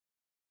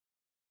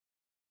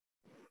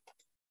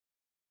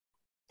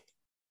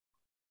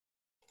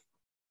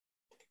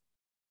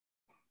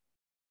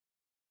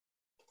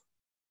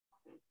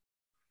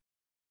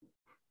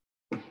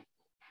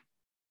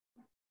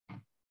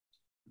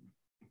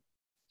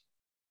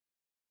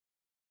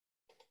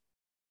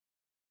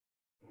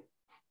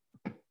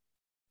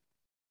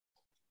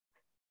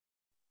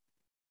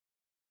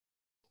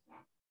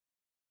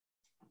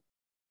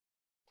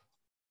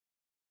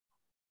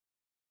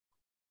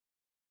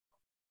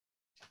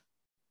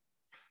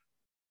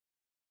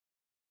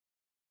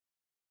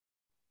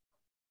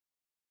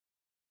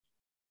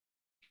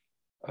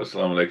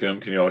Assalamu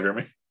alaikum. Can you all hear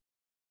me?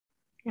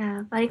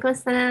 Yeah, Walaikum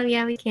salam.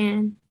 Yeah, we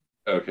can.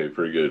 Okay,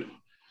 very good.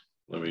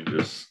 Let me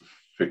just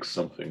fix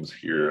some things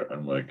here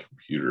on my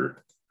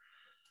computer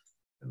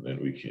and then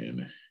we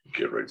can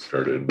get right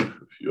started. A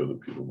few other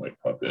people might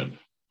pop in.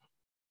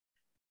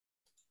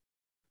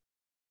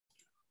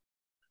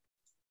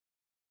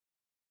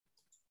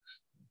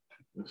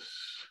 This,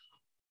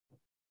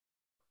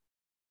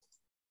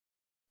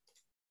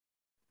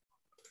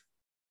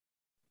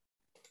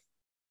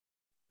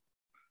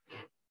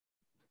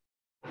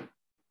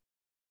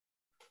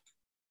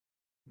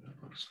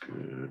 that looks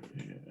good.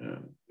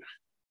 And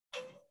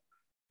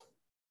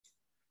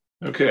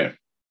okay,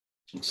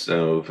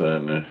 so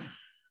then,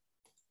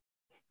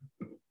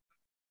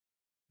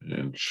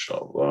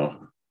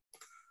 inshallah,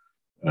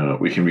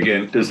 we can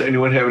begin. Does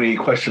anyone have any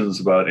questions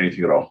about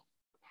anything at all?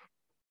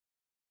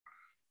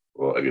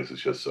 Well, I guess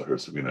it's just her,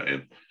 Sabina,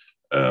 and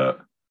uh,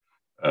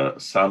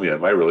 Samia.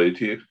 Am I related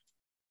to you?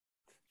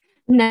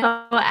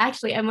 No,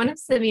 actually, I'm one of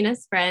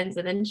Sabina's friends,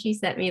 and then she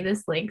sent me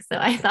this link, so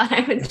I thought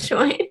I would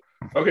join.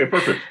 Okay,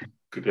 perfect.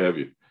 Good to have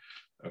you.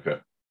 Okay.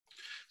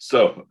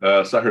 So,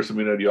 Sahar,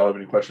 Samina, do you all have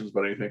any questions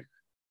about anything?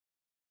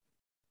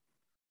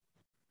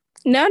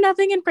 No,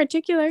 nothing in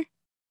particular.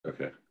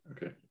 Okay,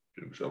 okay,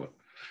 good, inshallah.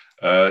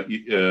 Uh,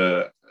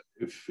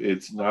 if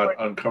it's not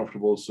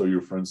uncomfortable, so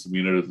your friend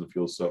Samina doesn't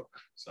feel so.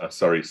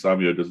 Sorry,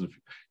 Samia doesn't.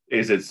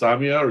 Is it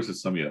Samia or is it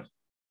Samia?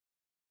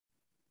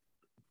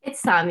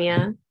 It's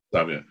Samia.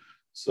 Samia.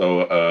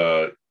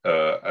 So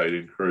I'd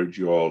encourage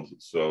you all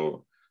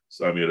so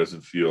Samia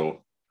doesn't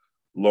feel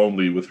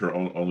lonely with her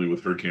own, only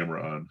with her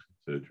camera on,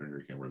 to turn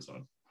your cameras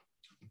on.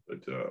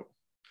 But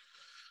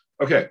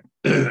okay.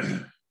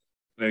 In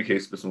any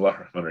case, Bismillah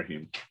ar-Rahman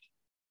ar-Rahim.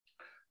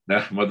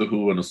 نحمده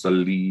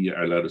ونصلي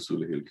على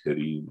رسوله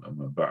الكريم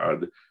أما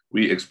بعد.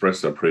 We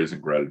express our praise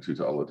and gratitude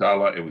to Allah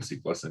Ta'ala and we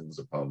seek blessings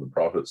upon the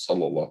Prophet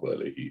Sallallahu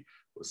Alaihi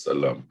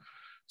Wasallam.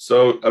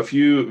 So a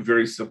few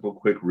very simple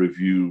quick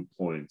review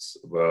points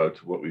about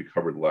what we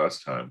covered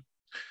last time.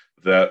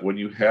 That when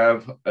you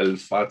have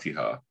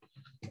Al-Fatiha,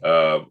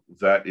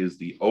 that is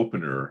the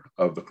opener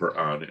of the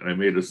Quran. And I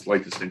made a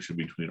slight distinction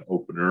between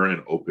opener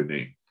and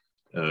opening.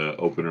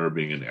 Opener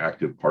being an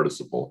active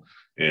participle,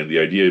 and the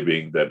idea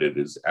being that it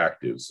is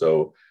active.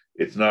 So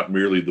it's not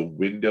merely the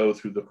window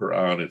through the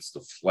Quran, it's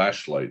the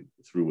flashlight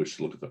through which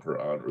to look at the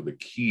Quran, or the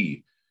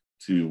key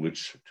to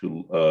which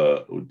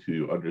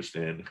to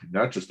understand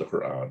not just the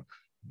Quran,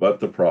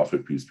 but the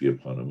Prophet, peace be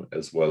upon him,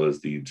 as well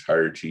as the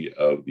entirety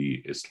of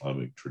the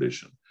Islamic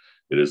tradition.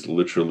 It is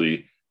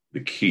literally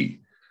the key.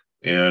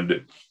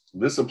 And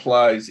this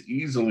applies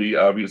easily,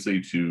 obviously,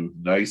 to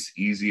nice,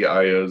 easy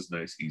ayahs,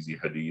 nice, easy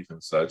hadith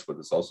and such, but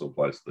this also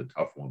applies to the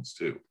tough ones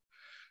too.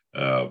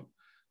 And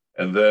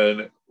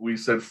then we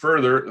said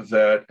further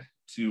that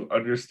to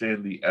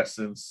understand the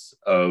essence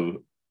of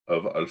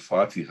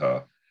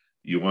Al-Fatiha,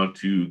 you want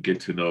to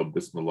get to know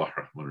Bismillah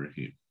ar-Rahman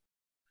ar-Rahim.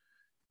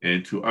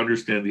 And to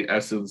understand the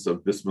essence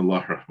of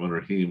Bismillah ar-Rahman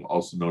ar-Rahim,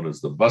 also known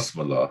as the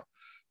Basmalah,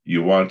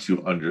 you want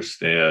to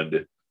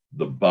understand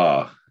the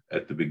Ba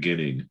at the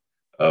beginning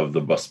of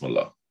the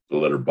Basmalah, the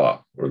letter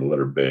Ba, or the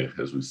letter Be,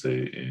 as we say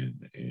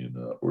in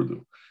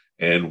Urdu.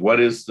 And what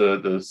is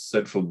the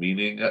central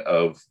meaning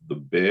of the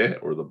Be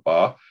or the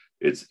Ba?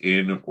 It's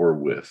in or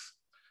with,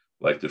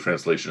 like the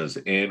translation is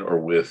in or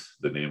with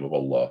the name of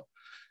Allah.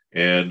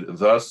 And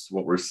thus,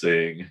 what we're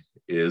saying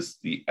is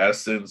the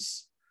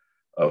essence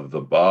of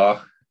the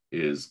Ba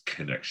is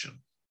connection.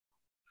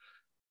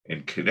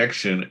 And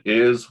connection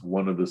is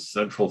one of the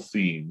central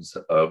themes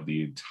of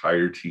the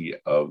entirety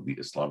of the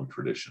Islamic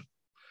tradition.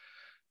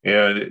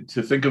 And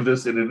to think of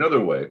this in another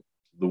way,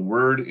 the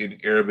word in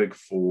Arabic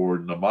for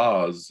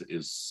namaz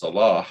is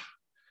salah,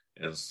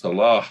 and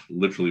salah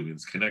literally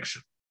means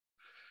connection.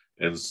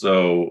 And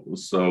so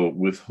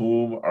with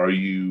whom are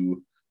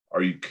you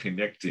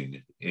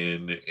connecting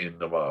in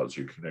namaz?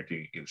 You're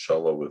connecting,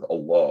 inshallah, with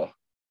Allah.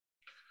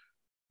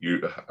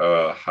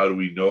 How do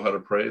we know how to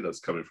pray? That's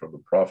coming from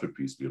the Prophet,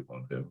 peace be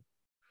upon him.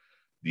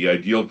 The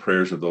ideal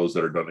prayers are those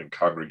that are done in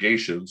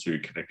congregation, so you're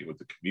connecting with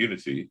the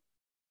community.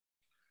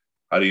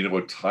 How do you know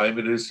what time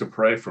it is to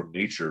pray? From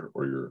nature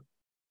or your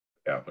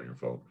app on your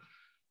phone.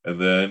 And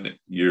then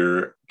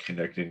you're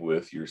connecting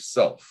with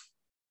yourself.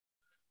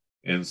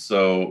 And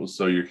so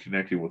you're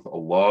connecting with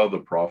Allah, the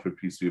Prophet,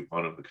 peace be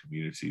upon him, the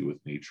community,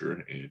 with nature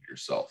and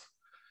yourself.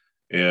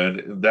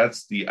 And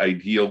that's the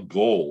ideal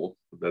goal.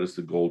 That is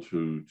the goal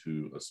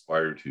to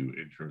aspire to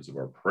in terms of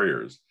our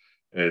prayers.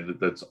 And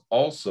that's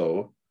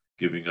also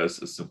giving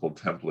us a simple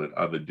template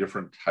on the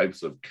different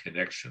types of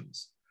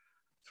connections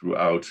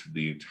throughout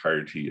the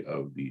entirety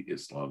of the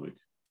Islamic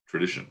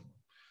tradition.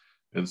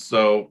 And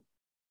so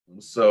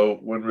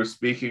when we're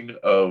speaking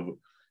of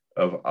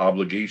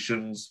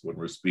obligations, when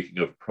we're speaking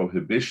of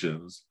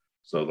prohibitions,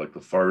 so like the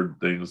fard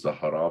things, the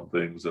haram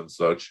things and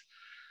such,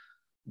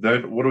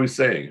 then what are we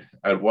saying?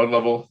 At one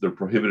level, they're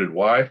prohibited.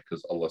 Why?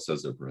 Because Allah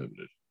says they're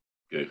prohibited.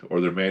 Okay.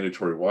 Or they're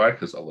mandatory. Why?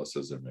 Because Allah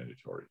says they're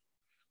mandatory.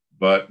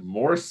 But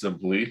more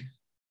simply,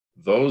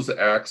 Those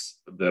acts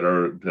that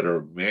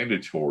are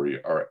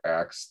mandatory are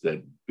acts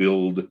that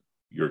build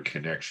your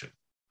connection.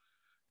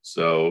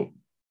 So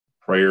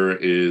prayer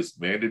is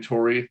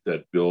mandatory,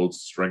 that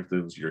builds,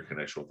 strengthens your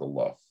connection with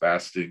Allah.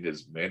 Fasting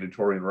is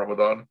mandatory in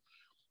Ramadan,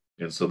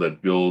 and so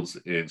that builds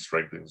and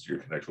strengthens your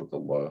connection with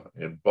Allah,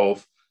 and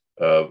both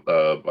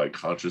by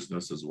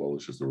consciousness as well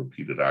as just a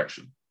repeated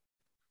action.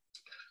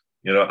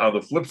 On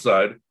the flip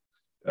side,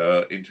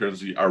 in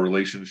terms of our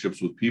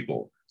relationships with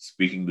people,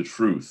 speaking the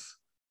truth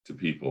to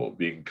people,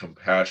 being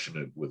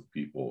compassionate with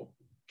people,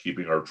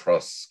 keeping our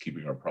trusts,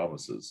 keeping our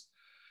promises,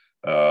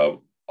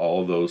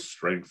 all of those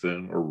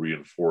strengthen or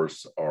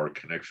reinforce our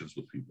connections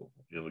with people.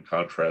 In the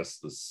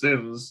contrast, the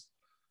sins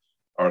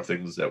are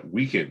things that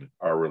weaken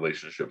our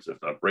relationships,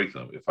 if not break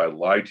them. If I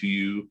lie to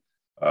you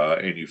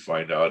and you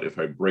find out, if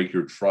I break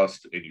your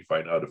trust and you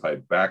find out, if I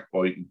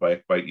backbite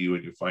you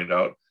and you find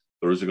out,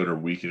 those are going to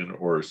weaken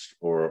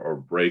or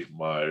break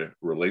my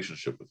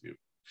relationship with you.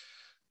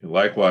 And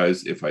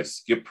likewise, if I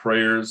skip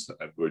prayers,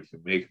 I'm going to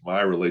make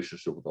my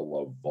relationship with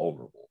Allah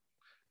vulnerable.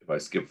 If I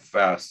skip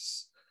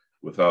fasts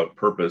without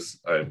purpose,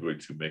 I'm going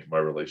to make my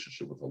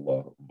relationship with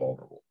Allah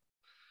vulnerable.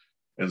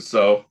 And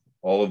so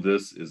all of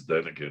this is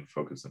then again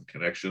focused on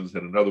connections.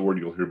 And another word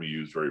you'll hear me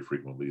use very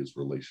frequently is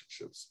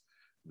relationships.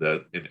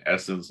 That in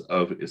essence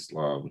of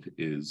Islam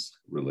is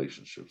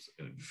relationships.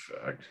 And in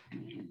fact,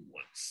 give me 1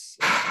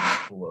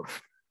 second, pull up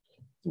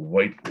the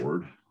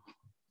whiteboard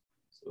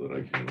so that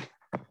I can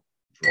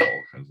draw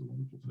all kinds of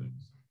wonderful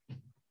things.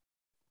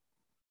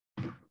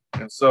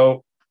 And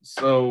so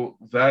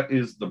that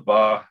is the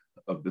Ba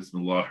of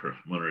Bismillah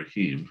ar-Rahman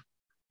ar-Rahim.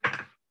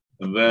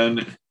 And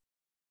then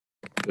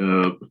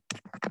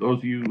those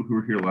of you who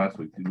were here last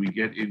week, did we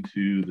get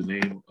into the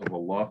name of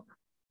Allah?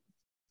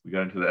 We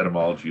got into the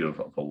etymology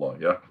of Allah,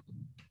 yeah?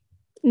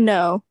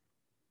 No.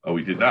 Oh,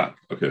 we did not.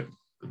 Okay.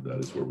 That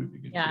is where we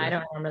begin. Yeah, today. I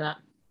don't remember that.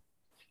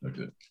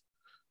 Okay.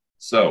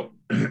 So,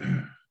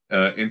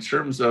 in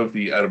terms of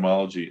the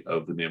etymology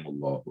of the name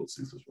Allah, let's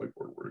see if this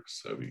whiteboard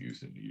works. I've been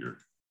using the year.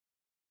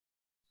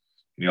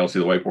 Can you all see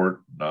the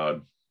whiteboard?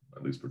 Nod.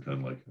 At least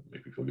pretend like it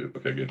make me feel good.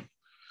 Okay, good.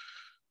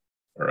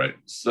 All right.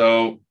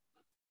 So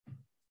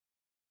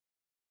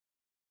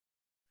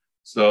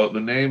the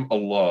name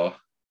Allah.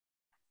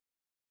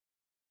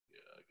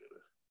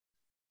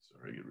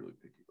 I get really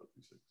picky about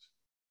these things.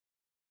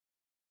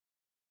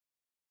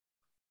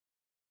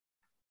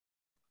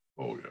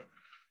 Oh, yeah.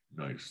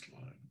 Nice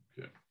line.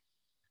 Okay.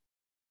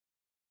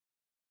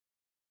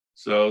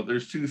 So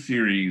there's two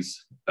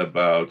theories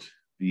about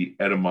the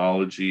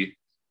etymology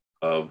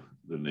of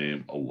the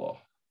name Allah.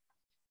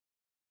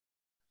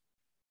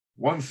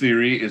 One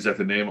theory is that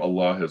the name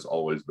Allah has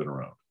always been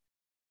around.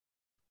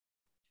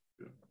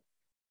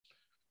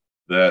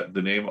 That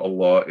the name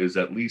Allah is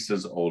at least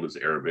as old as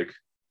Arabic,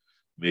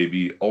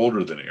 maybe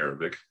older than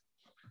Arabic.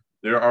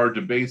 There are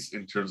debates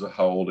in terms of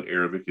how old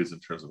Arabic is in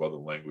terms of other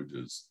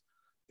languages.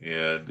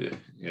 And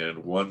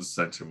one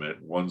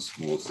sentiment, one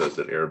school says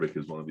that Arabic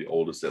is one of the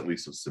oldest, at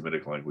least of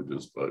Semitic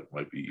languages, but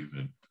might be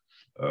even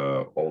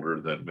older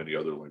than many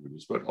other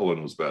languages, but Allah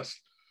knows best.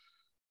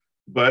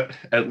 But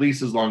at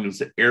least as long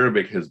as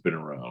Arabic has been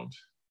around,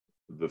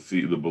 the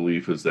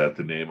belief is that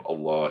the name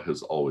Allah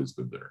has always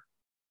been there.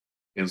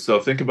 And so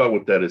think about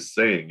what that is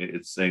saying.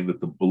 It's saying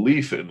that the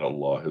belief in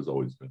Allah has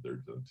always been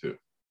there too.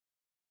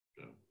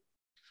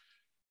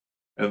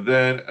 And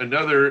then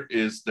another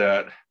is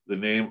that the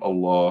name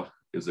Allah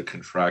is a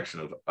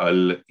contraction of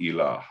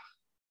Al-Ilah.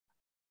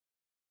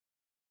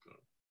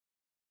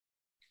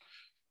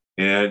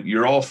 And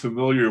you're all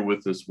familiar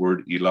with this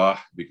word ilah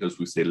because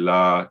we say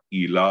La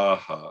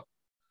ilaha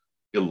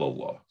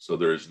illallah. So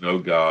there is no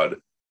God,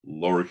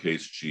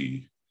 lowercase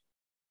g,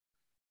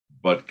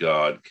 but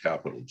God,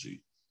 capital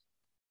G.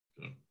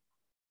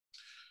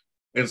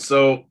 And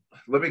so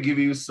let me give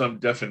you some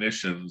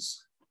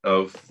definitions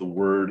of the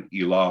word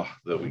ilah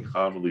that we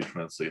commonly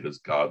translate as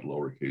God,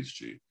 lowercase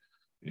g.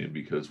 And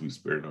because we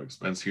spare no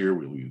expense here,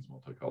 we'll use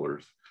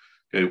multicolors.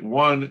 Okay,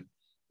 one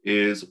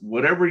is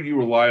whatever you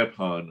rely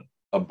upon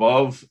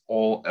above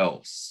all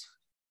else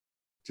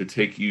to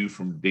take you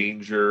from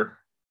danger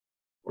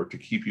or to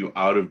keep you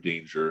out of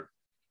danger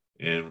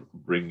and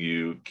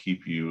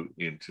keep you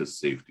into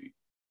safety.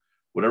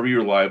 Whatever you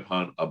rely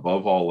upon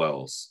above all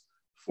else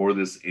for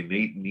this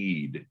innate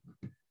need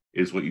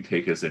is what you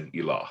take as an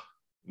ilah.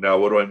 Now,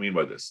 what do I mean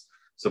by this?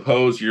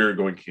 Suppose you're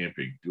going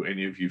camping. Are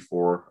any of you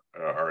for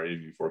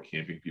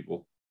camping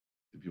people?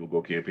 Do people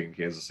go camping in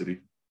Kansas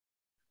City?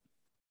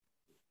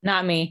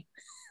 Not me.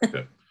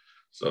 Okay.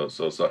 So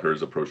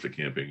Sahur's approach to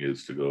camping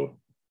is to go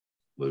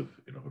live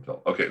in a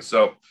hotel. Okay,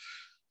 so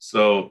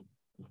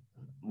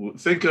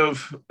think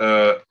of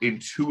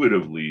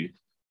intuitively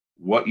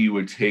what you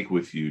would take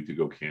with you to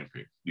go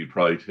camping. You'd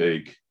probably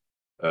take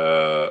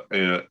with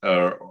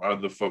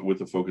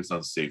the focus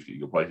on safety.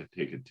 You'll probably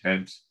take a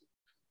tent,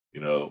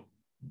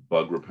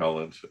 bug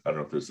repellent. I don't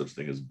know if there's such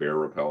thing as bear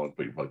repellent,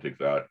 but you probably take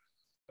that.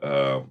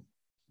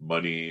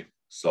 Money,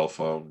 cell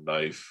phone,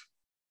 knife.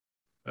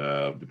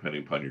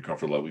 Depending upon your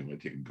comfort level, you might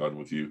take a gun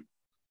with you.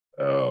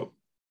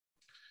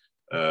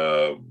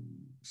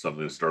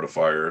 something to start a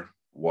fire,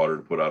 water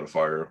to put out a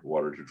fire,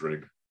 water to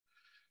drink.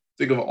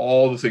 Think of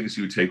all the things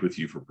you would take with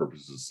you for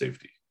purposes of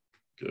safety.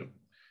 Good.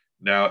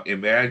 Now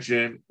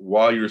imagine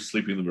while you're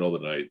sleeping in the middle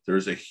of the night,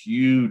 there's a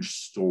huge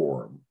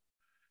storm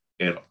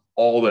and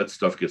all that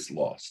stuff gets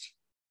lost.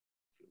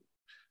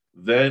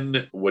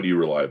 Then what do you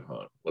rely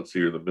upon? Let's say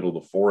you're in the middle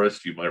of the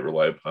forest, you might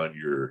rely upon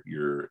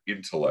your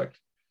intellect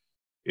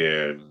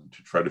and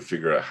to try to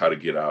figure out how to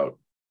get out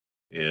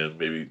and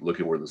maybe look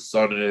at where the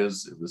sun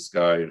is in the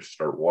sky and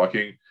start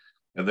walking.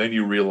 And then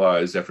you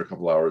realize after a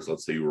couple hours,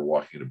 let's say you were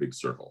walking in a big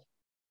circle.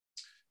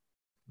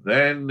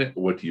 Then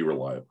what do you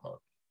rely upon?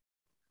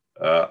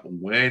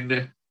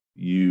 When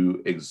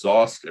you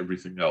exhaust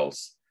everything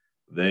else,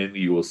 then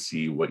you will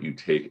see what you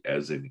take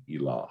as an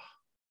ilah.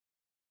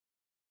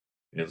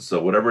 And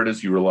so whatever it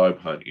is you rely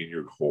upon in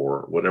your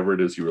core, whatever it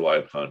is you rely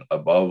upon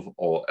above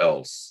all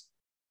else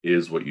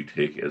is what you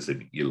take as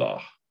an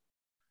ilah.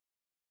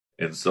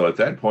 And so at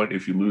that point,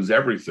 if you lose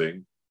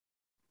everything,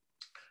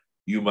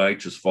 you might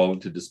just fall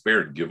into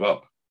despair and give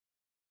up.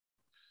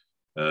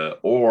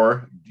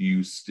 Or do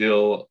you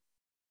still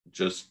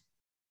just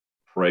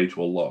pray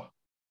to Allah,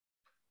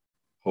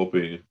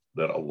 hoping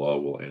that Allah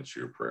will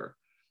answer your prayer?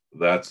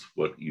 That's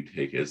what you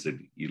take as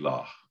an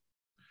ilah.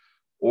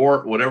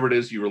 Or whatever it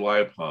is you rely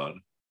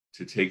upon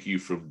to take you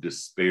from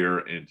despair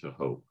into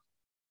hope.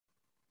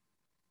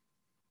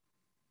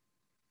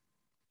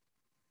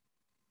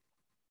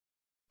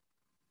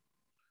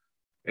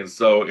 And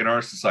so in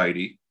our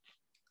society,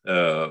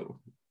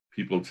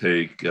 people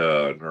take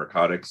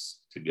narcotics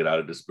to get out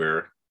of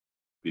despair.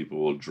 People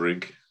will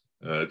drink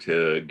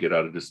to get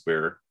out of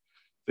despair.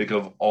 Think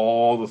of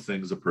all the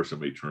things a person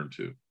may turn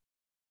to.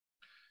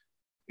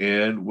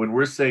 And when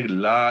we're saying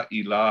La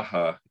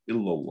ilaha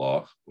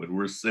illallah, when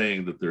we're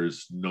saying that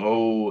there's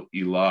no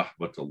ilah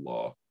but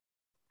Allah,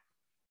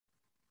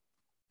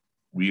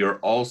 we are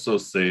also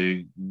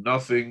saying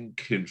nothing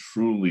can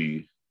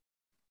truly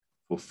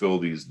fulfill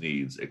these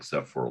needs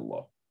except for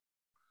Allah.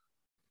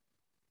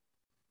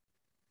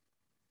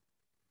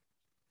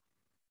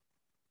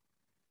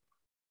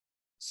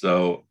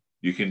 So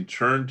you can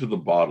turn to the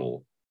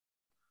bottle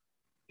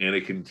and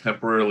it can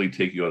temporarily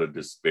take you out of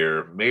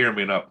despair, may or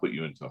may not put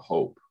you into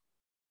hope.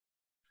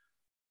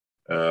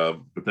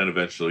 But then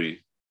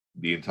eventually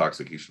the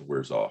intoxication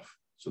wears off.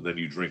 So then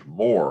you drink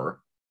more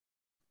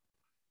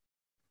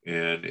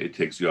and it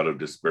takes you out of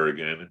despair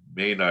again,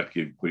 may not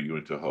put you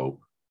into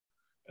hope.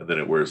 And then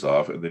it wears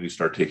off. And then you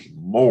start taking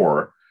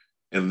more.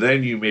 And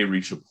then you may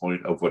reach a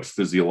point of what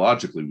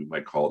physiologically we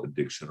might call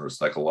addiction or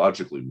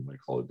psychologically we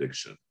might call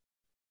addiction.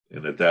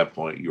 And at that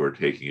point, you are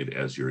taking it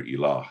as your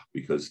ilah,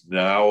 because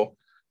now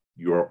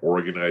you are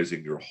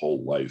organizing your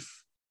whole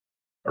life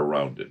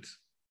around it.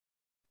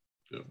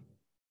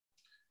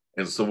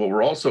 And so what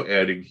we're also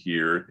adding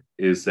here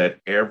is that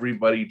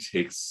everybody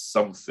takes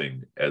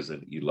something as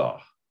an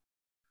ilah.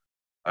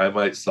 I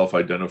might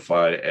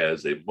self-identify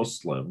as a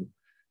Muslim,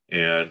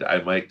 and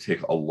I might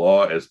take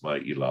Allah as my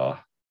ilah.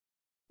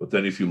 But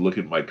then if you look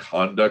at my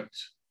conduct,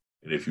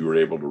 and if you were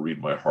able to read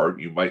my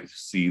heart, you might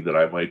see that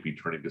I might be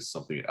turning to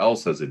something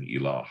else as an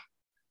ilah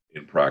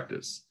in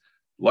practice.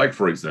 Like,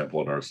 for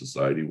example, in our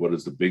society, what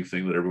is the big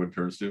thing that everyone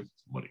turns to?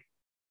 Money.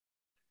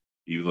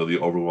 Even though the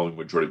overwhelming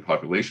majority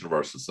population of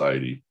our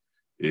society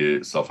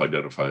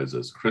self-identifies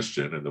as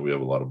Christian, and then we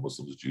have a lot of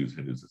Muslims, Jews,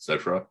 Hindus,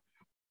 etc.,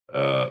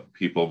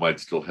 people might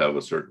still have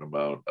a certain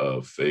amount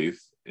of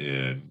faith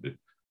and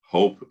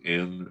hope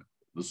in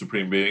the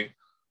Supreme Being,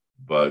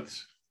 but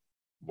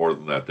more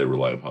than that, they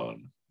rely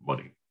upon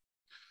money.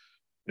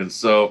 And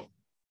so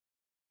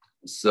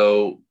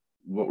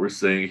what we're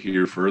saying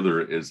here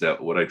further is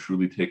that what I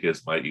truly take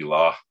as my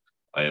ilah,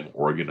 I am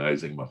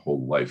organizing my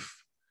whole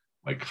life,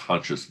 my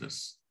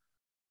consciousness,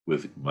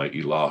 with my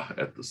ilah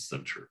at the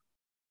center.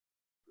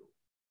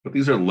 But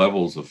these are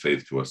levels of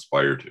faith to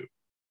aspire to.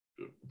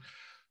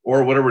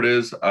 Or whatever it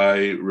is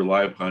I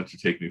rely upon to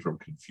take me from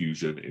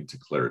confusion into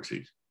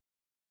clarity.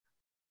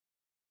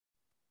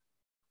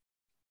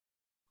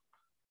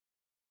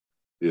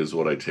 Is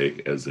what I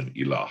take as an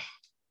ilah.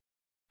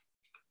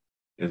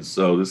 And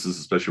so this is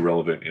especially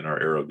relevant in our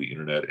era of the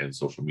internet and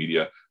social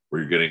media,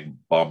 where you're getting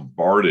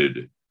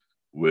bombarded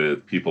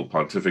with people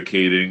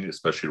pontificating,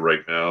 especially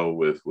right now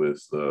with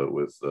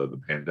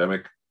the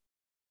pandemic.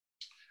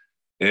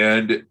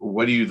 And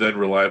what do you then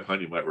rely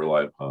upon? You might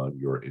rely upon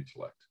your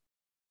intellect.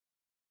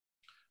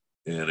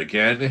 And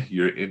again,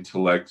 your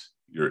intellect,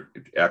 your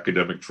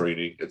academic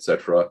training,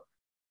 etc.,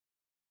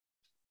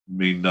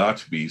 may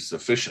not be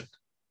sufficient.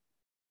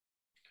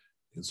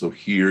 And so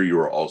here you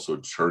are also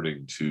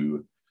turning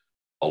to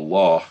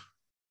Allah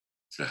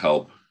to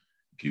help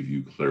give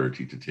you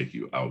clarity to take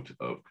you out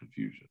of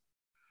confusion.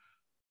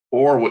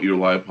 Or what you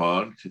rely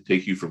upon to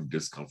take you from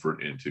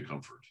discomfort into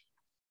comfort.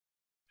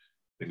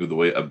 Think of the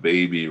way a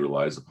baby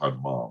relies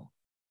upon mom.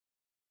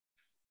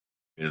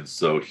 And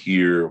so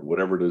here,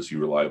 whatever it is you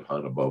rely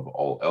upon above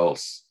all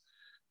else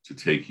to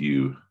take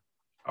you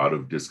out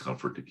of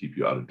discomfort, to keep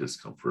you out of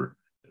discomfort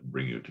and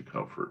bring you to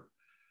comfort.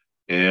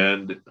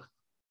 And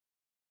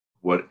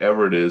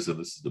whatever it is, and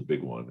this is the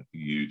big one,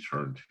 you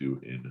turn to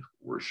in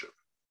worship.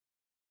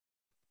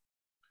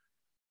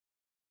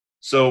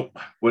 So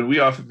when we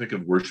often think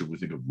of worship, we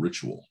think of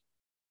ritual,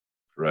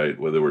 right?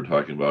 Whether we're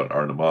talking about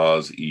our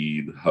namaz,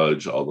 Eid,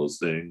 Hajj, all those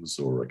things,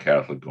 or a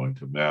Catholic going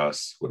to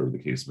mass, whatever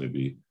the case may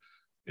be.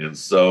 And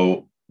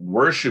so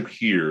worship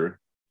here,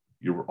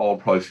 you're all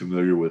probably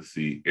familiar with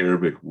the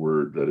Arabic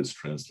word that is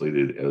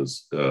translated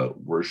as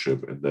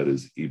worship, and that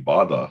is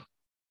ibadah.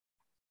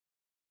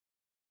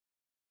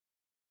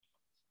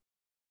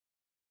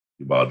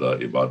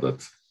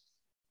 Ibadat,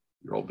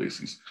 you're all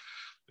basics.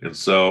 And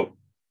so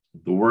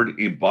the word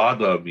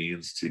ibadah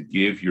means to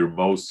give your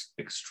most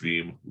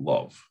extreme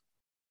love.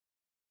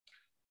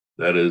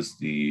 That is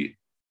the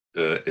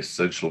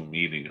essential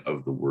meaning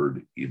of the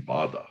word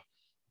ibadah.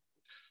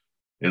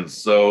 And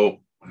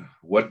so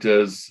what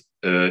does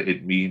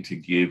it mean to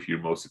give your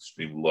most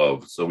extreme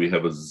love? So we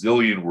have a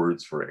zillion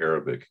words for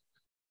Arabic.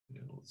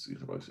 Let's see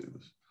if I say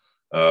this.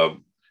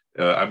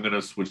 I'm going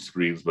to switch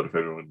screens, but if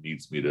anyone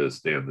needs me to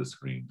stay on this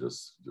screen,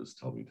 just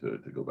tell me to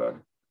go back.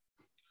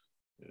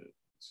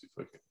 Let's see if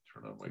I can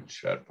turn on my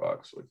chat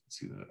box so I can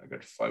see that. I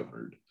got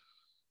 500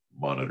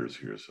 monitors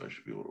here, so I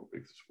should be able to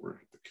make this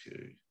work.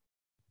 Okay.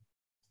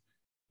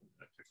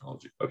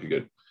 Technology. Okay,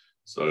 good.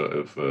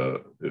 So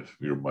if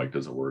your mic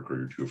doesn't work or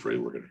you're too afraid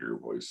we're going to hear your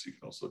voice, you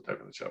can also type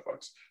in the chat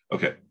box.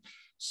 Okay.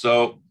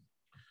 So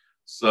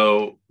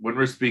when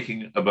we're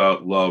speaking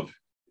about love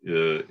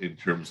in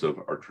terms of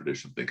our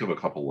tradition, think of a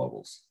couple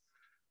levels.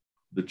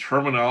 The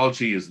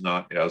terminology is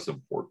not as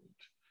important,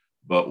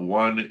 but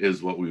one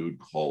is what we would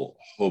call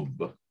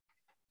hub.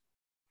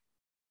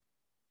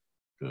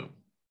 I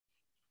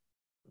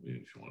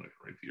mean, if you want to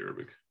write the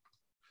Arabic.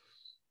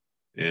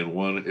 And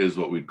one is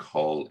what we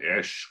call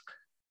ishq.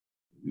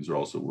 These are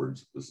also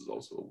words. This is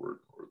also a word.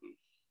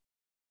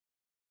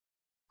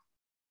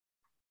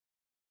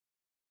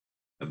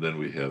 And then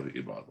we have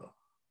ibadah.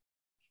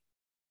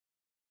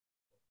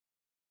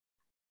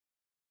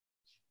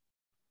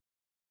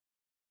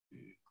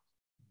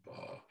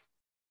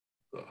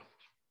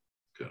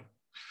 Okay.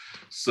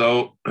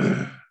 So,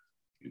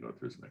 if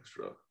there's an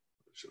extra, it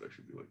should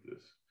actually be like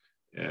this.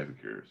 Yeah, who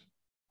cares?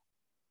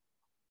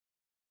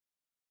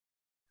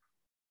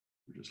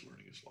 We're just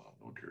learning Islam.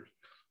 No one cares.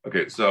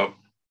 Okay, so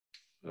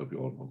I hope you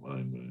all don't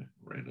mind my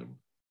random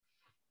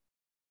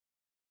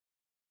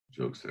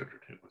jokes to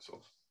entertain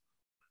myself.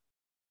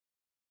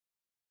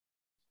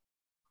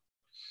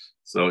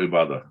 So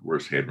ibadah,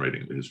 worst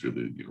handwriting in the history of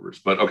the universe.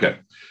 But okay,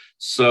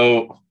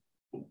 so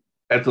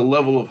at the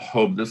level of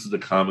hope, this is a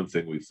common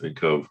thing we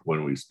think of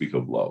when we speak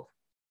of love.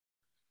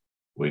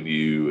 When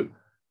you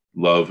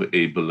love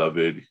a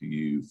beloved,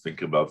 you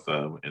think about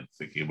them, and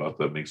thinking about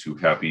them makes you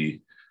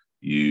happy.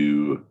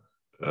 You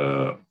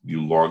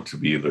long to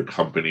be in their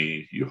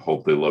company. You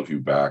hope they love you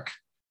back.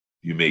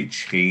 You may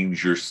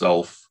change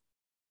yourself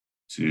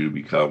to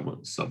become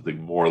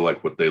something more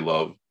like what they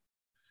love.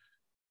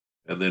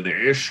 And then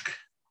ishq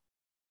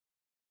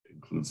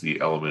includes the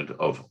element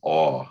of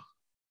awe,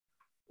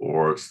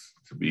 or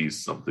to be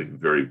something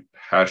very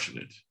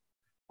passionate,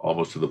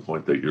 almost to the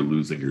point that you're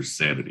losing your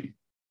sanity.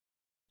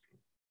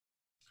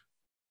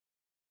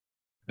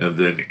 And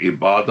then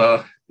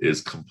ibadah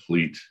is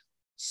complete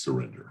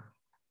surrender.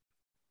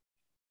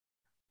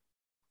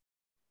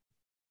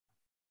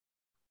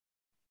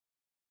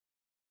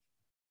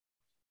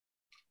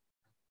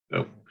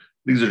 Now,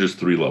 these are just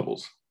 3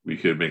 levels. We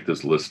could make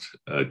this list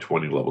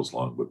 20 levels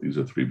long, but these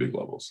are 3 big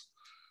levels.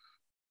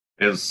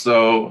 And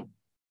so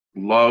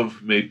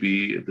love may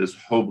be, at this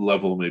hope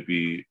level, may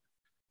be,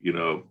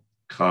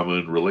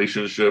 common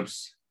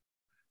relationships.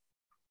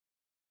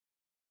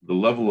 The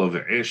level of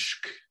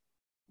ishq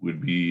would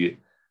be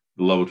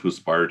the level to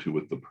aspire to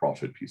with the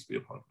Prophet, peace be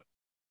upon him.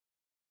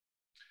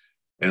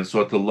 And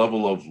so at the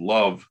level of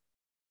love,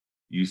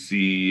 you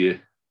see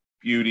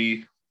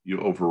beauty, you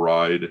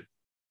override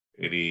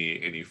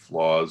any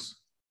flaws.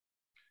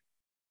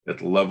 At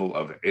the level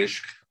of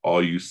ishq,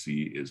 all you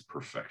see is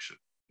perfection,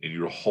 and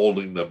you're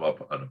holding them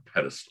up on a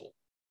pedestal.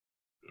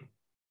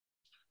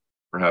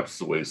 Perhaps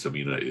the way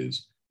Samina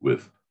is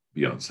with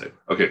Beyonce.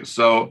 Okay,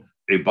 so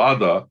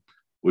ibadah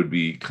would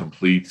be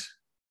complete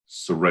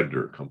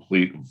surrender,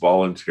 complete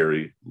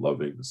voluntary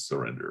loving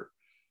surrender.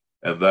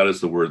 And that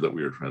is the word that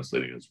we are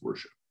translating as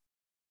worship.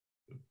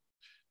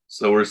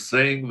 So we're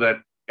saying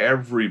that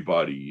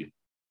everybody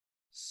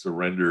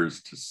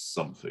surrenders to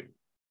something.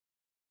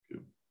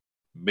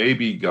 May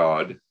be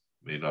God,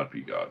 may not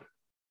be God.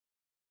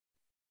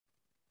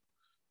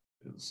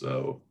 And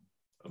so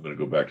I'm going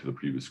to go back to the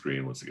previous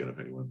screen once again if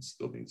anyone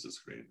still needs the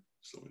screen,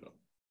 so we know.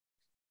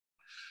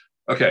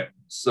 Okay,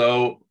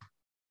 so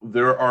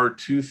there are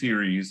 2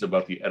 theories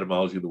about the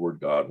etymology of the word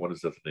God. One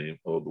is that the name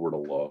of the word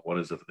Allah. One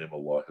is that the name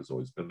Allah has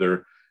always been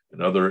there.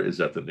 Another is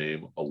that the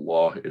name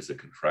Allah is a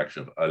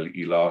contraction of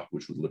al-ilah,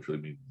 which would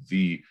literally mean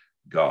the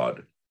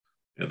God.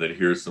 And then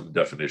here's some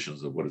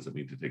definitions of what does it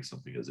mean to take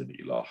something as an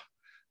ilah.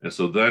 And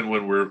so then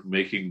when we're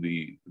making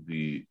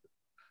the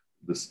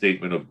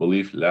statement of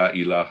belief, la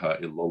ilaha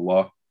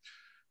illallah,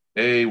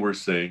 A, we're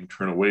saying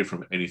turn away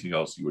from anything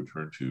else you would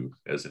turn to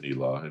as an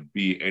ilah, and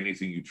B,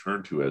 anything you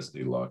turn to as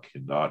an ilah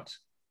cannot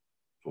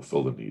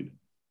fulfill the need.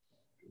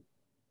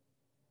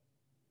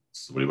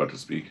 Somebody about to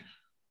speak?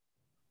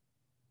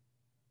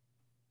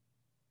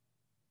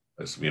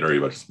 Samina, are you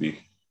about to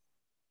speak?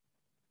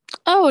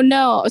 Oh,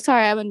 no.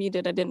 Sorry, I'm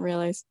unmuted. I didn't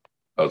realize.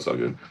 Oh, it's all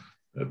good.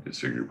 I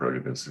just figured you're probably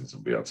going to sing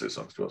some Beyonce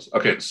songs to us.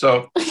 Okay,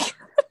 so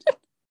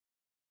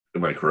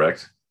am I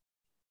correct?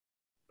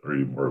 Or are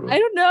you more of a... I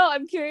don't know.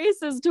 I'm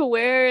curious as to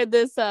where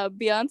this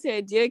Beyonce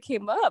idea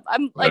came up.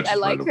 I'm like, I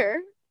like her.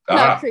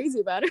 Not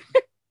crazy about her.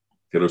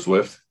 Taylor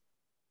Swift?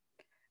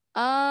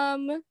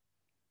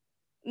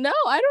 No,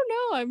 I don't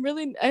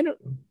know.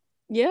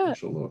 Yeah.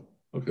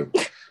 Okay.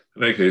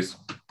 In any case,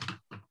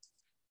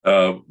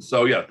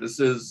 so yeah, this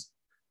is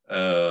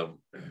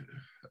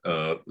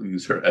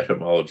these are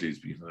etymologies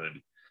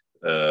behind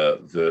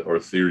or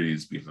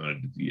theories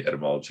behind the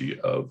etymology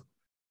of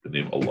the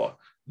name Allah.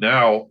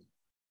 Now,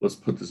 let's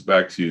put this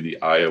back to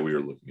the ayah we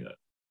were looking at.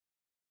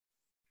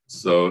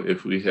 So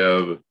if we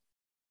have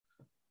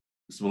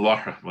Bismillah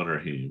ar-Rahman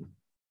ar-Rahim.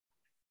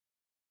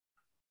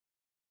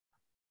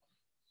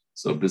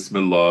 So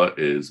Bismillah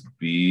is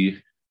B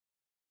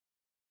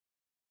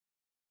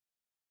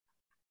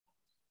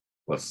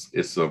plus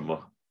Ism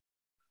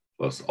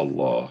plus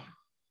Allah.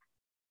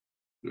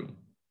 And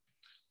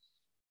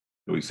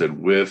we said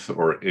with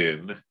or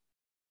in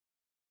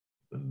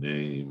the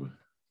name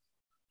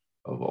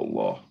of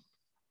Allah.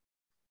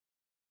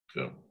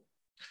 Okay.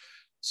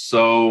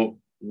 So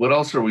what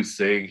else are we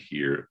saying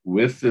here?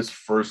 With this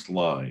first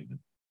line,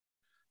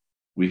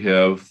 we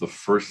have the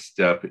first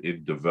step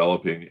in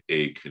developing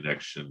a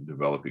connection,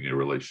 developing a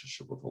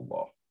relationship with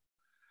Allah.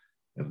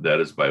 And that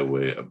is by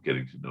way of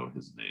getting to know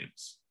his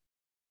names.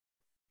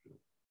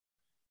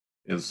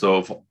 And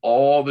so for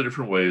all the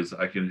different ways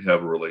I can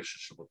have a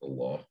relationship with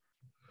Allah,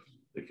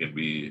 it can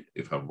be,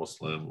 if I'm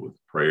Muslim, with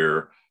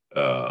prayer,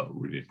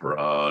 reading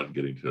Quran,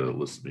 getting to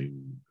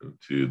listening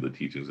to the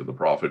teachings of the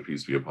Prophet,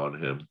 peace be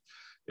upon him.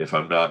 If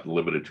I'm not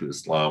limited to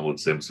Islam,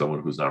 let's say I'm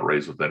someone who's not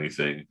raised with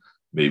anything,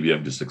 maybe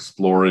I'm just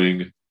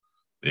exploring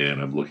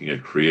and I'm looking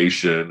at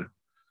creation.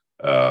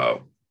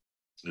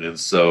 And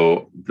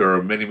so there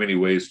are many, many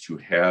ways to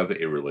have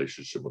a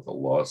relationship with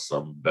Allah,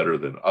 some better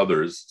than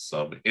others,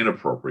 some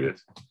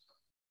inappropriate.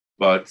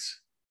 But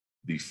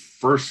the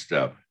first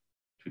step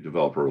to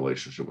develop a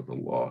relationship with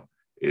Allah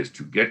is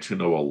to get to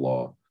know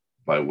Allah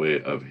by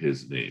way of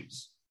his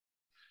names.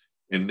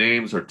 And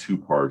names are two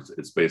parts.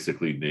 It's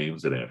basically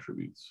names and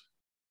attributes.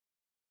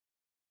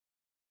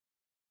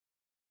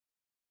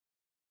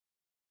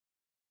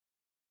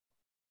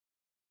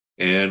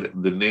 And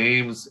the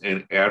names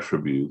and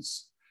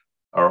attributes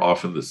are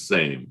often the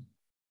same.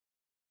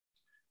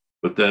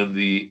 But then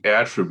the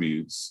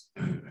attributes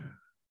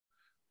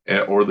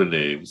or the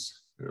names,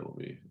 here, let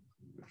me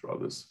draw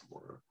this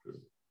more.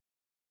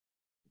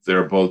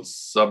 They're both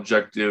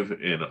subjective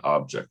and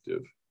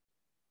objective.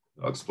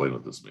 I'll explain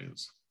what this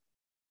means.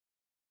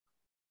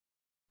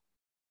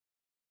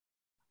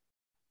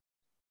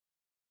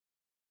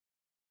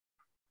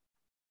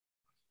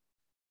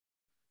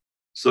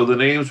 So the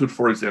names would,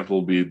 for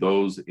example, be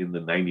those in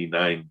the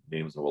 99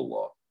 names of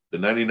Allah. The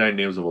 99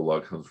 names of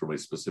Allah comes from a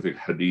specific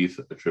hadith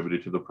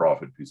attributed to the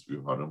Prophet, peace be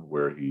upon him,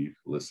 where he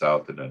lists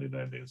out the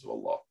 99 names of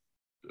Allah.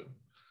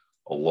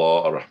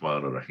 Allah,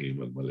 Ar-Rahman,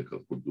 Ar-Rahim, Al-Malik,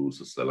 Al-Quddus,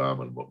 Al-Salam,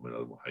 Al-Mu'min,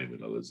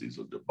 Al-Muhaymin, Al-Aziz,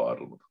 Al-Jabbar,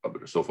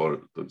 Al-Mutakabbir, so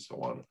forth and so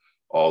on,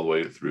 all the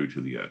way through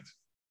to the end.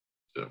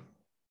 Yeah.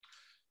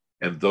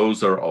 And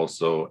those are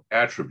also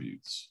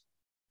attributes.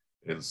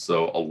 And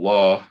so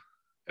Allah,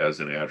 as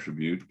an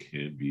attribute,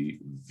 can be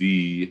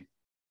the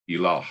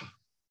Ilah.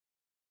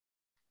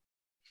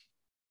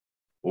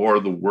 Or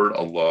the word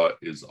Allah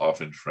is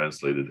often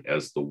translated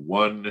as the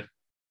one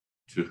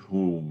to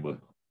whom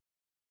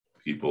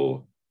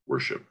people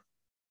worship,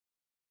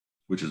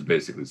 which is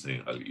basically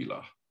saying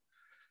Al-Ilah.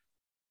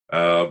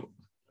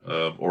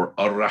 Or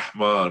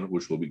Ar-Rahman,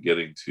 which we'll be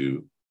getting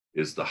to,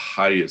 is the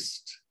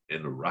highest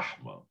in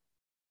Rahmah.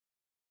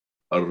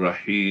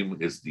 Ar-Rahim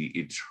is the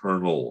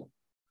eternal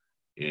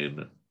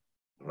in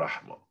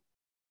Rahmah.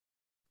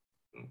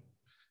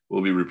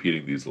 We'll be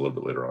repeating these a little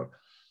bit later on.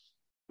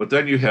 But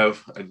then you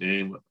have a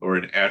name or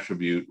an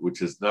attribute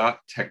which is not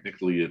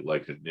technically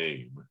like a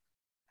name.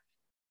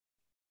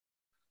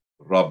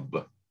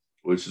 Rabb,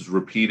 which is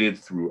repeated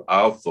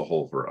throughout the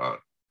whole Quran.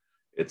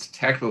 It's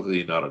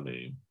technically not a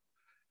name.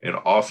 And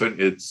often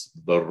it's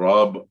the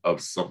Rabb of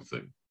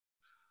something.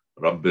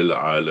 Rabbil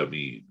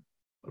Alameen.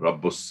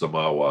 Rabbus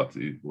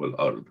Samawati wal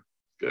Ard.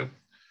 Okay.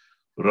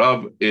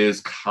 Rabb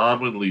is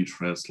commonly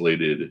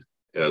translated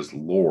as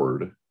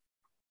Lord.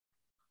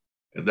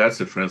 And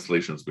that's a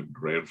translation that's been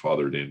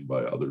grandfathered in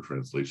by other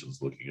translations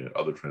looking at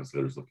other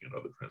translators looking at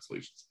other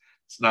translations.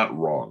 It's not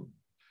wrong,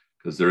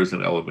 because there is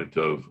an element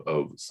of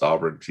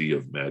sovereignty,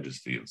 of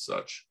majesty and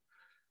such.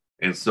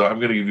 And so I'm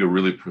going to give you a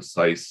really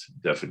precise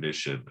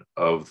definition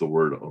of the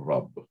word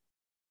Rabb.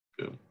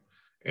 Okay.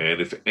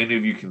 And if any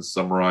of you can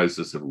summarize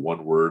this in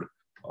one word,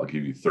 I'll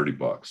give you $30.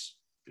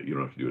 Okay. You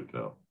don't have to do it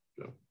now.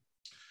 Okay.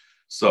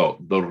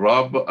 So the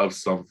Rabb of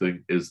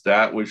something is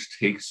that which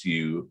takes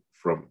you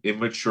from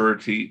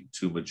immaturity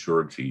to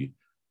maturity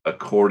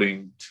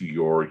according to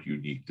your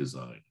unique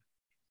design.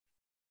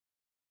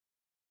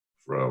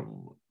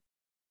 From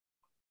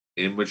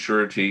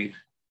immaturity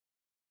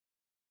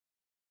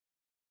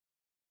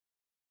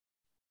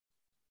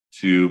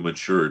to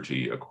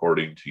maturity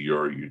according to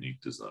your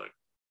unique design.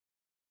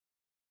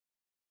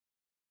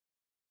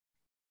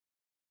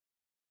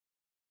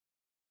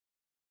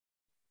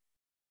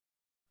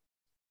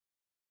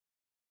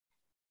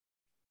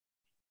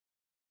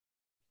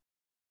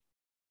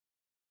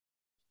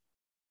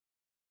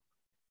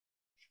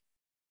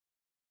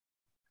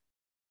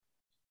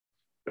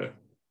 Okay.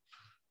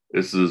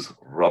 This is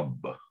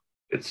Rabb.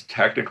 It's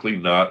technically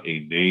not a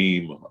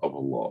name of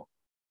Allah.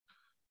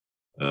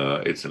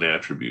 It's an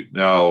attribute.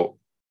 Now,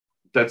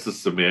 that's a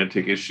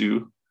semantic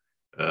issue.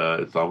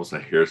 It's almost a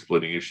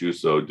hair-splitting issue,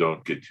 so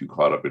don't get too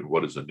caught up in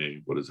what is a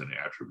name, what is an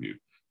attribute.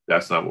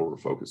 That's not what we're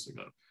focusing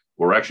on.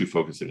 What we're actually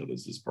focusing on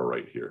is this part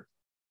right here.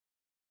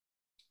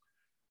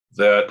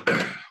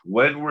 That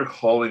when we're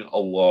calling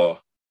Allah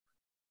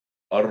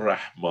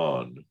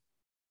Ar-Rahman,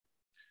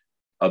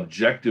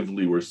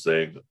 objectively we're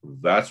saying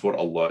that's what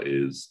Allah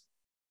is,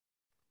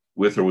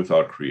 with or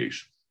without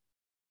creation.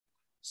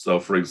 So,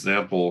 for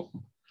example,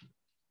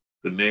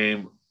 the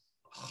name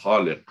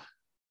Khaliq.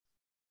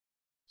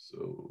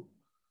 So,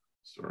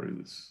 sorry,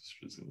 this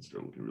is going to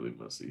start looking really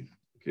messy.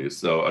 Okay,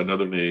 so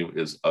another name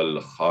is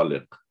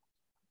Al-Khaliq,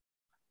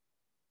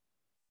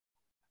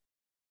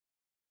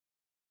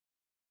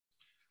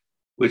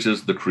 which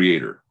is the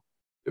creator.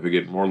 If we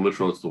get more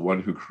literal, it's the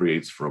one who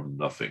creates from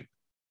nothing.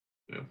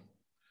 Yeah.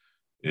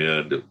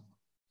 And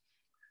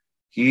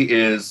he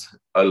is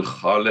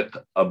Al-Khaliq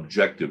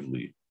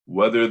objectively,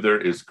 whether there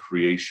is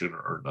creation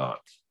or not.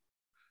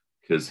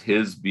 Because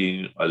his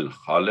being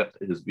Al-Khaliq,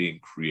 his being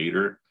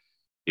creator,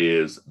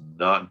 is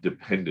not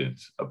dependent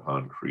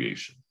upon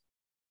creation.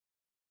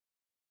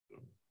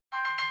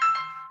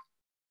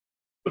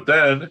 But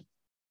then,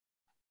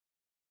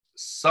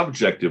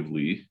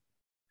 subjectively,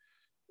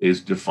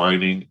 is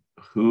defining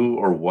who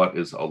or what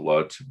is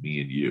Allah to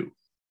me and you.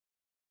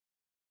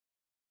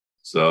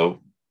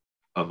 So,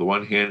 on the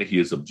one hand, he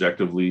is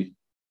objectively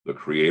the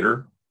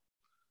creator.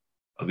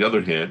 On the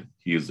other hand,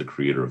 he is the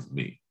creator of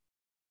me.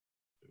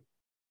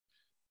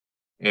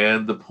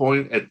 And the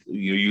point at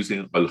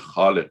using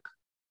Al-Khaliq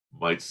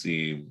might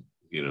seem,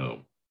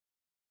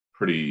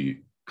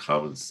 pretty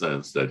common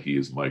sense that he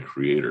is my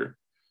creator.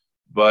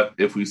 But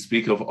if we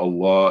speak of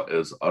Allah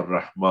as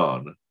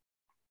Ar-Rahman,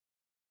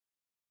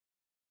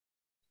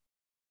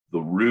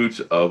 the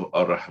root of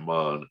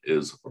Ar-Rahman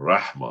is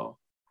Rahma.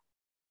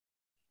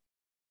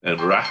 And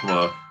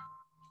Rahma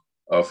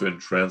often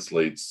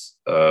translates,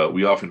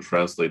 we often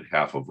translate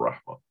half of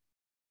Rahma.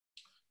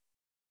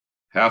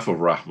 Half of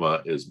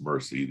Rahma is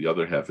mercy, the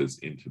other half is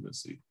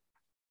intimacy.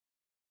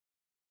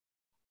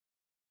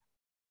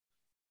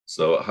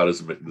 So how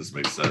does this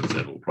make sense?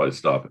 And we'll probably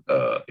stop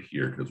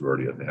here because we're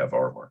already at the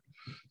half-hour mark.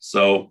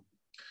 So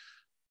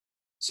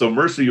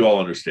mercy, you all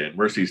understand.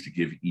 Mercy is to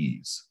give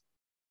ease.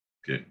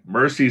 Okay,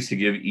 mercy is to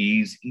give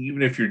ease,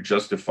 even if you're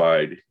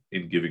justified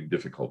in giving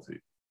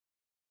difficulty.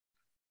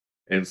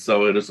 And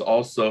so it is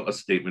also a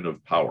statement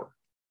of power.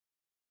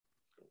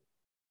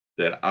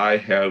 That I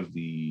have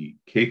the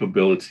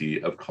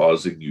capability of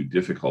causing you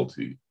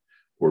difficulty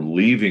or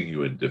leaving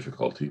you in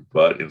difficulty,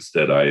 but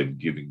instead I am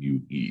giving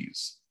you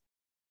ease.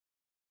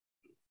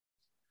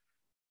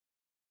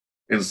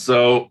 And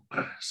so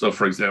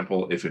for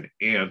example, if an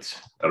ant,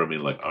 I don't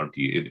mean like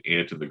auntie, an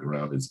ant in the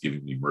ground is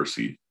giving me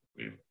mercy,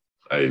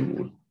 I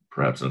would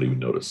perhaps not even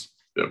notice.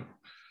 Yeah.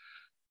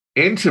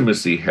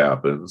 Intimacy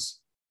happens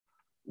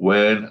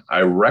when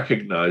I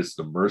recognize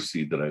the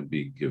mercy that I'm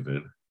being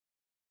given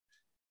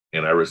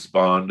and I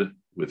respond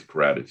with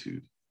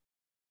gratitude.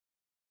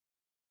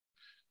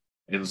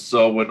 And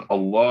so when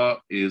Allah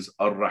is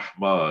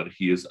Ar-Rahman,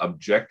 he is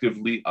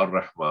objectively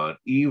Ar-Rahman,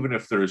 even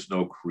if there is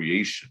no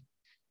creation.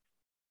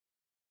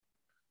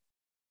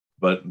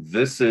 But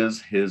this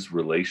is his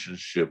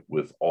relationship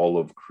with all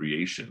of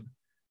creation.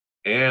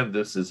 And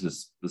this is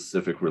his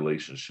specific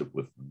relationship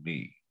with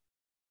me.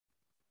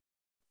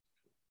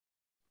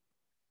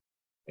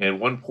 And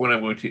one point I'm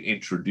going to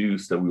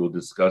introduce that we will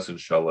discuss,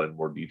 inshallah, in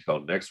more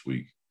detail next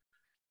week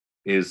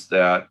is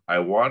that I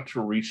want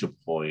to reach a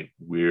point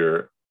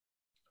where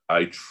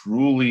I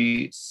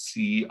truly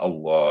see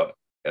Allah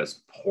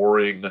as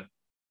pouring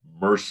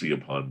mercy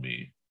upon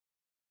me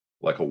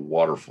like a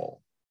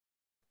waterfall.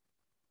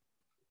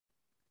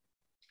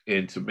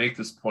 And to make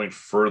this point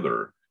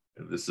further,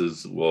 and this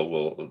is,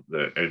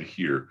 the end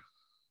here,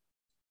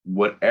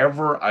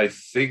 whatever I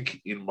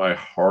think in my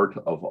heart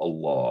of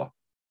Allah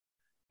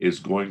is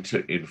going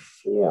to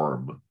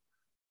inform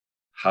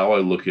how I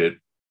look at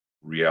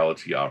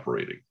reality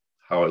operating,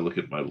 how I look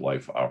at my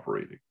life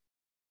operating.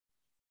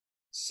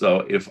 So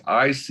if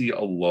I see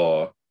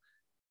Allah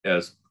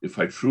as, if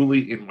I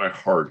truly in my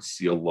heart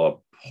see Allah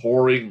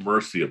pouring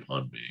mercy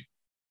upon me,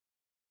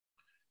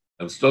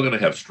 I'm still going to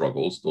have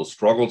struggles. Those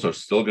struggles are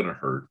still going to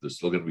hurt. They're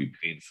still going to be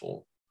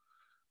painful.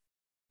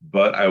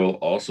 But I will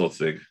also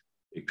think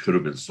it could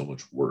have been so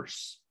much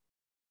worse.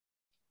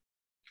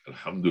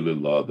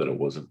 Alhamdulillah that it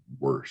wasn't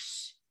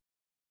worse.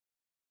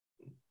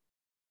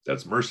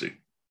 That's mercy,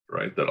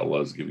 right? That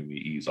Allah is giving me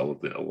ease. Allah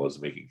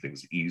is making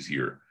things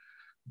easier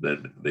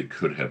than they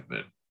could have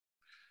been.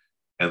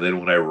 And then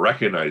when I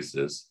recognize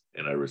this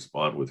and I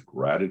respond with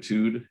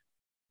gratitude,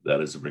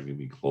 that is bringing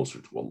me closer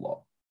to Allah.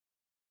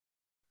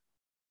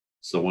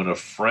 So when a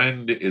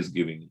friend is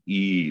giving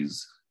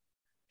ease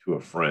to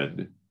a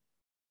friend,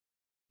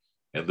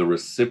 and the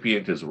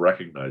recipient is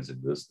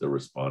recognizing this, they're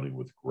responding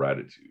with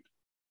gratitude.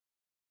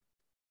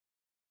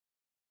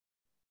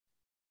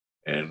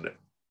 And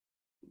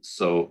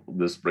so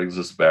this brings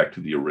us back to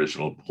the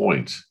original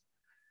point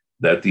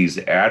that these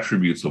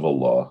attributes of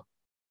Allah,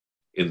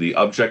 in the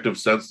objective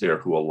sense, they are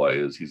who Allah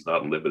is. He's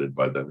not limited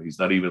by them. He's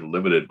not even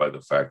limited by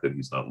the fact that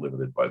he's not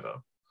limited by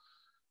them.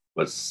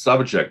 But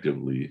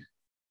subjectively,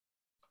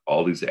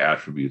 all these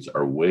attributes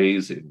are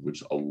ways in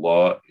which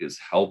Allah is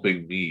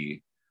helping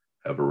me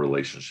have a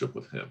relationship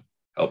with him,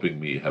 helping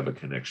me have a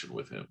connection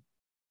with him.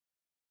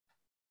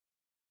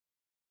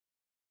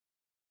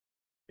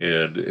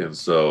 And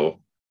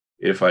so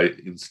if I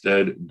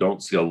instead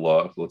don't see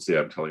Allah, let's say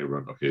I'm telling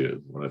everyone, okay,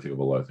 when I think of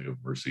Allah, I think of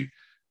mercy,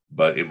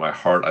 but in my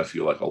heart, I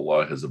feel like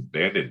Allah has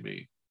abandoned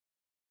me,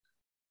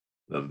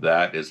 then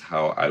that is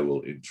how I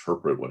will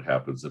interpret what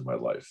happens in my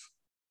life.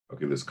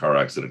 Okay, this car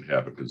accident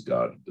happened because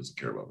God doesn't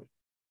care about me.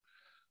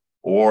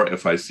 Or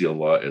if I see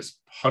Allah as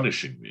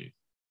punishing me,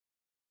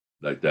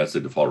 like that's a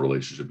default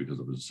relationship because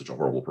I'm such a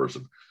horrible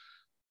person,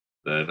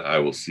 then I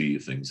will see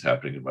things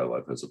happening in my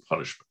life as a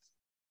punishment.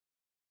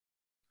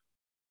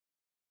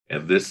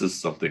 And this is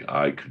something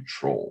I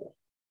control.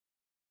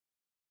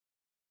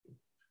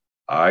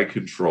 I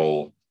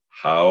control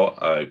how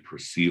I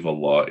perceive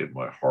Allah in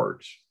my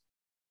heart.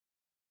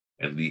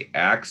 And the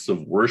acts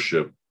of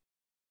worship,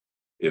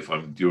 if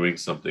I'm doing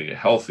something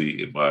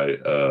healthy in my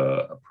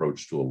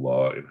approach to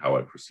Allah and how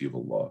I perceive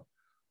Allah,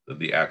 then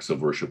the acts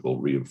of worship will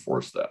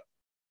reinforce that.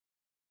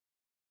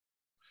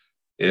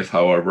 If,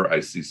 however, I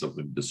see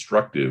something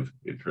destructive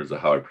in terms of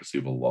how I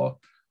perceive Allah,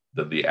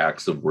 then the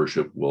acts of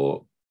worship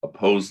will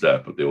oppose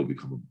that, but they will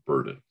become a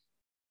burden.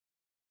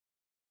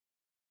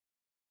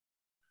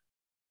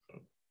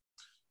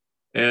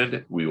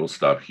 And we will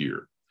stop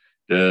here.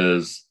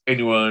 Does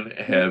anyone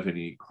have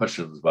any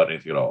questions about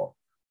anything at all?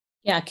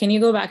 Yeah, can you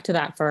go back to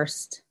that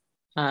first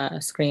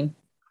screen?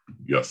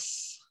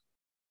 Yes.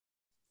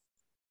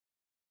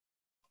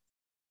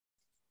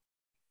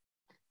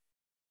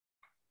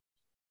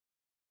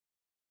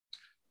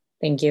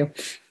 Thank you.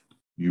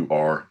 You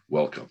are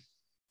welcome.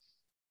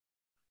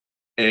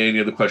 Any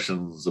other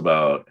questions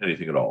about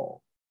anything at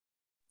all?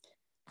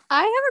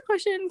 I have a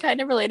question kind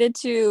of related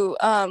to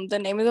the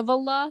name of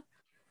Allah.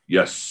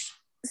 Yes.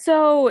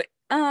 So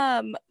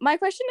my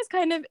question is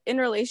kind of in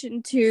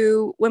relation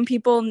to when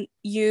people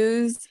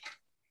use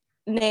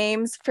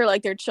names for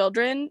like their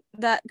children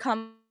that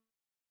come.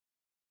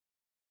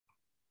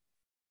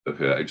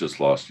 Okay, I just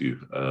lost you.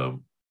 I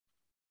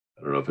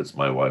don't know if it's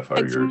my Wi-Fi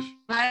or yours.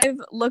 I've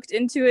looked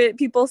into it.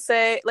 People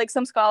say, like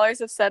some scholars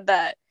have said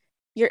that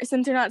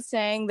since you're not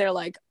saying they're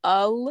like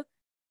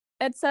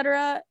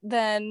etc.,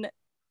 then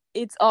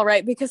it's all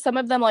right, because some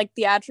of them, like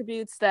the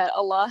attributes that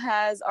Allah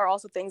has, are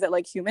also things that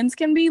like humans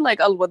can be,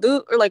 like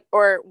al-wadud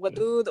or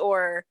wadud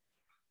or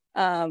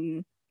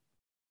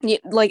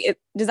like it.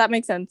 Does that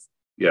make sense?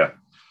 Yeah.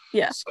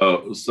 Yeah.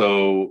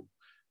 So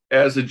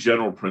as a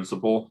general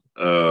principle,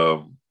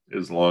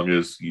 as long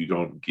as you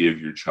don't give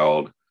your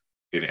child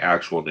an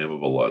actual name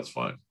of Allah, it's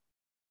fine.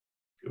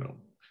 You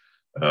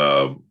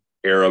know,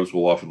 Arabs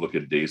will often look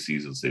at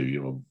Desis and say,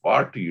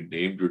 what, you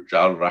named your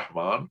child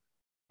Rahman?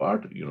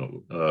 What,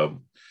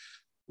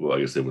 well, I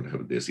guess they wouldn't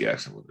have a Desi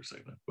accent when they're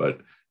saying that,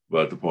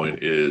 but the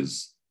point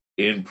is,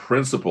 in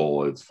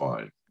principle, it's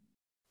fine,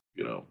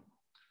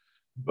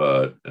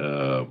 but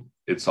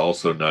it's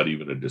also not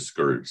even a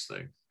discouraged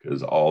thing,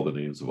 because all the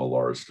names of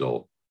Allah are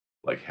still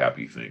like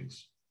happy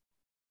things,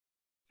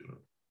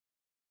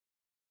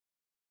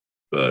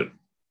 but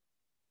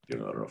I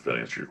don't know if that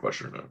answered your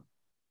question or not.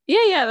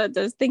 Yeah, that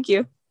does. Thank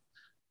you.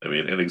 I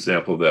mean, an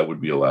example of that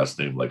would be a last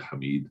name like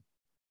Hamid.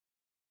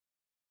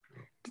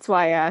 That's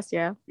why I asked.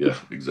 Yeah,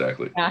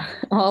 exactly. Yeah,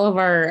 all of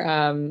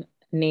our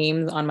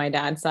names on my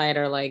dad's side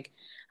are like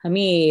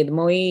Hamid,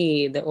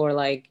 Moeed, or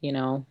like,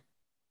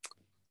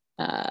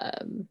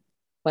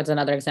 what's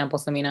another example,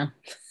 Samina?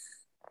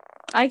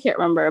 I can't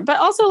remember. But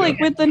also, like,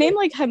 with the name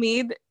like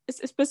Hamid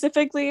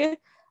specifically,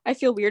 I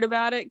feel weird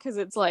about it because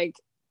it's like,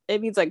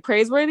 it means like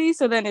praiseworthy.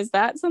 So then is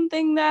that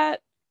something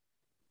that,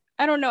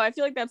 I don't know, I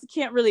feel like that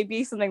can't really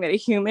be something that a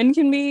human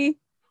can be.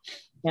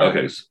 Yeah.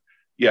 Okay.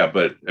 Yeah,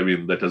 but I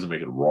mean, that doesn't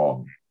make it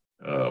wrong.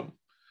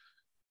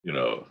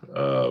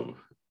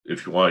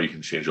 If you want, you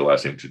can change your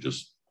last name to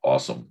just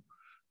awesome.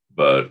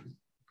 But,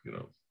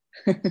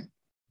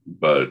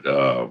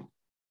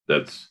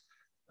 that's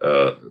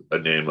a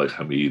name like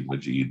Hamid,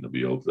 Majid,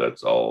 Nabil,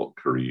 that's all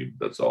Kareem,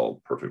 that's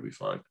all perfectly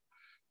fine.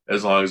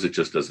 As long as it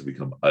just doesn't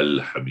become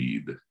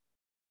Al-Hamid.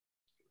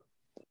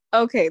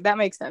 Okay, that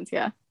makes sense,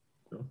 yeah.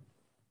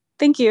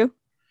 Thank you.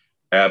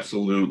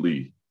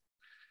 Absolutely.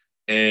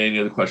 Any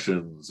other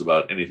questions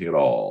about anything at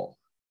all?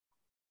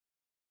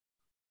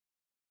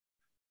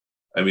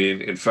 I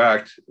mean, in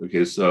fact,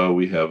 okay, so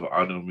we have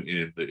Anum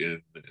in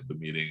the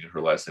meeting.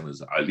 Her last name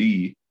is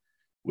Ali,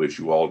 which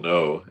you all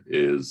know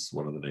is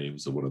one of the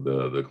names of one of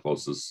the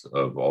closest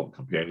of all the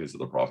companions of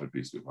the Prophet,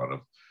 peace be upon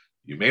him.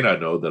 You may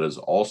not know that is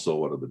also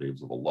one of the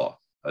names of Allah,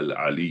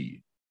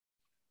 Al-Ali.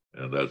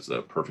 And that's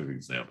a perfect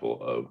example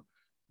of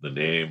the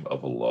name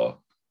of Allah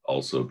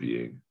also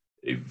being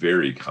a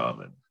very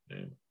common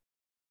name.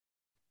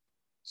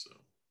 So,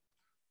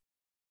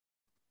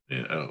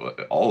 and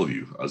all of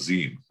you,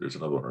 Azim, there's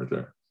another one right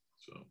there.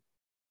 So,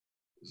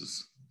 this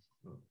is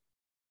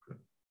okay.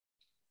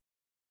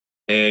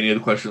 Any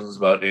other questions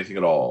about anything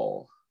at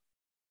all?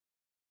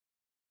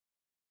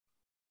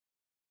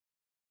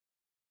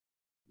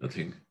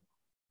 Nothing.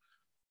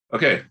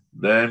 Okay,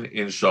 then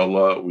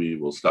inshallah we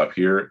will stop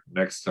here.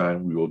 Next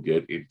time we will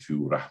get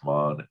into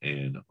Rahman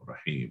and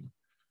Rahim.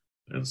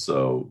 And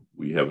so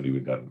we haven't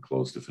even gotten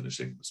close to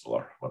finishing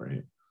Bismillah ar-Rahman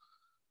ar-Rahim.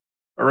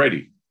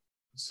 Alrighty.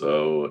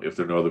 So if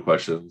there are no other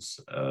questions,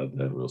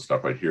 then we'll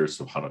stop right here.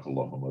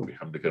 Subhanakallahumma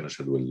bihamdika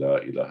nashhadu an la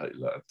ilaha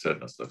illa anta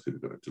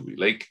nastaghfiruka wa natubu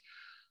ilayk.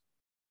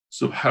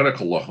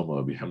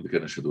 Subhanakallahumma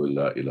bihamdika nashhadu an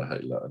la ilaha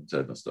illa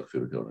anta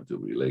nastaghfiruka wa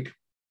natubu ilayk.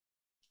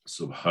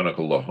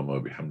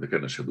 Subhanakallahumma bihamdika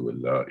nashhadu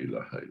an la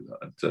ilaha illa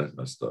anta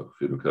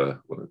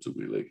nastaghfiruka wa natubu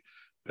ilayk.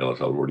 May Allah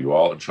reward you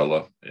all,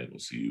 inshallah, and we'll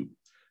see you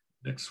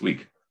next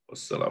week.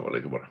 Wassalamu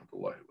alaikum wa rahmatullahi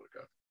wa barakatuh.